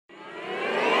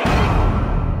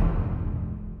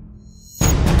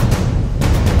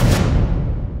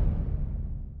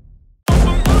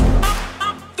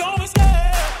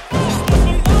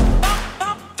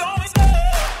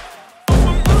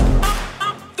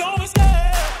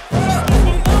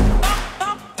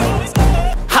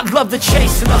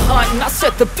chase and the hunt, and I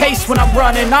set the pace when I'm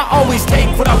running. I always take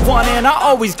what I want and I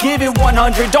always give it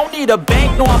 100. Don't need a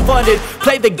bank, no I'm funded.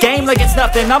 Play the game like it's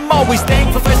nothing. I'm always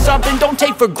thankful for something. Don't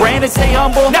take for granted, stay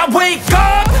humble. Now wake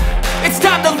up, it's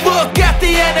time to look at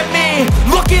the enemy.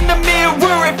 Look in the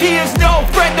mirror if he is no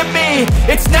friend to me.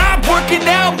 It's not working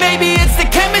out, maybe it's the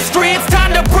chemistry. It's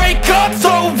time to break up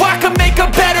so I can make a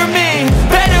better me.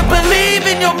 Better believe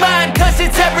in your mind, cause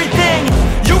it's everything.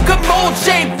 You can mold,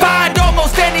 shape, find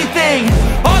almost anything.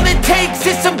 All it takes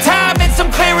is some time and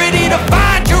some clarity to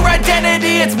find your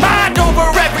identity. It's my